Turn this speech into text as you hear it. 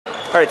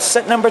All right,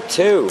 set number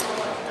 2.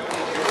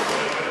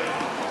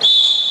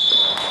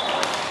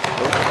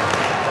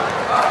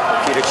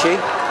 Peter Chi.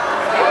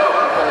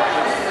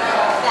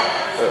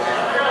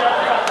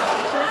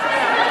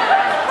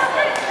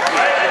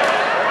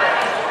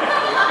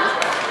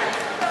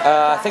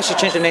 I think she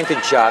changed her name to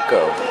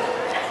Jacko.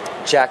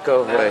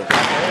 Jacko, wait.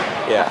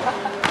 Yeah.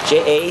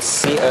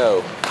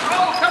 J-A-C-O.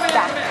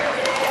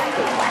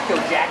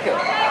 Jacko.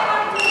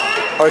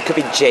 Or it could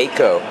be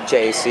Jaco,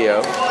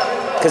 J-A-C-O.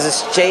 Because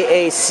it's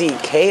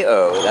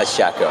J-A-C-K-O, that's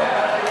Jacko.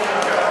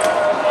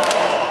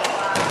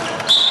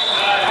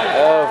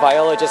 Oh,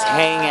 Viola just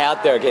hanging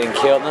out there getting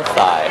killed in the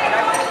thigh.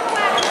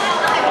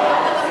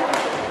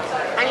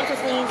 I need to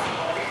sneeze.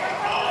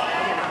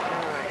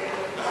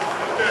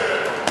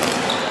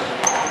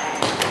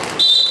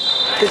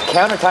 Good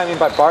counter timing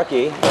by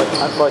Barky, but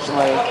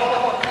unfortunately,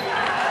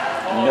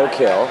 no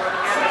kill.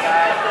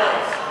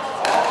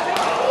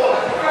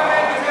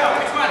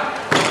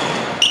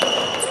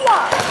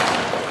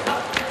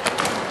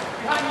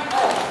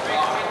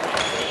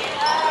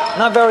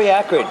 Not very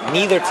accurate.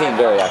 Neither team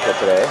very accurate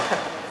today.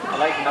 I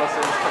like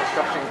Nelson's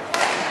construction.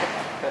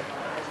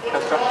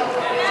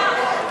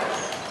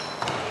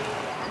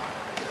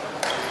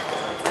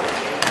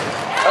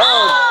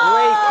 Oh,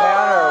 great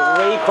counter.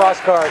 Great cross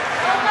cart.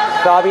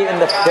 Bobby in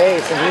the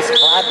face, and he's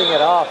clapping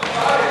it off.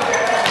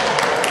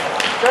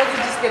 Doug's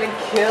just getting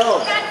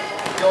killed.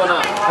 What's going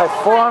on? All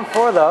right,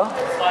 4-on-4 though.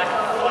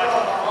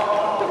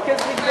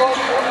 Because we go in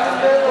the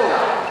middle.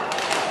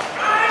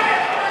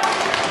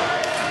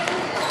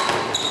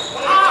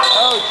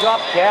 Oh, drop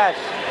catch.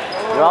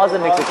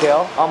 Rosin makes a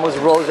kill. Almost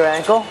rolls her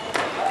ankle.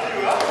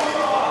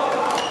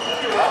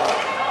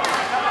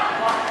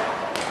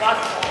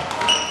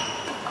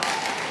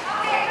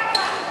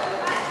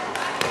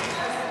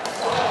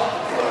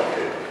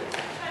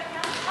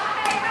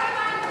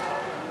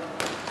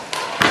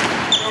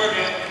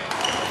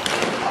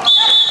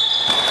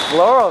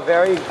 Laurel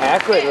very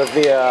accurate with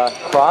the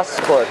cross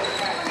court.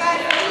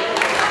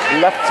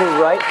 Left to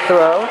right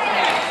throw.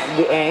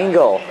 The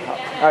angle.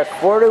 All right,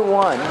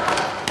 4-1.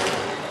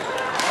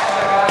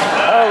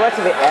 Oh, right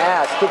to the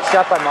ass. Good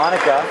shot by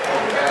Monica.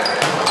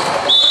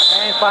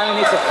 And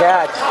finally makes a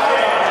catch.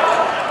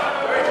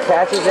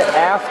 Catches it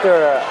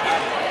after,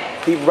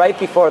 right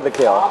before the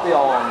kill.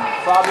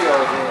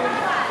 Fabio's in.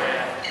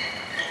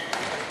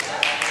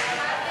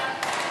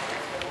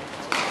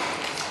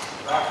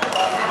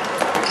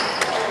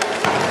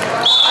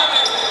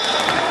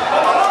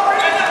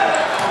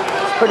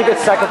 Pretty good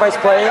sacrifice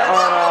play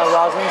on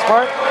Rosalind's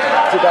part.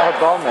 Too bad her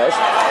ball missed.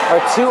 Or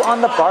 2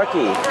 on the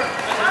Barky.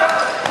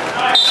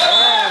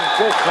 And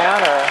good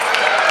counter.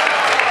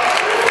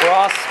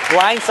 Cross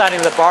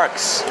blindsiding the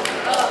Barks.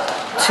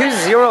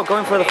 2-0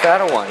 going for the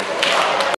fatter one.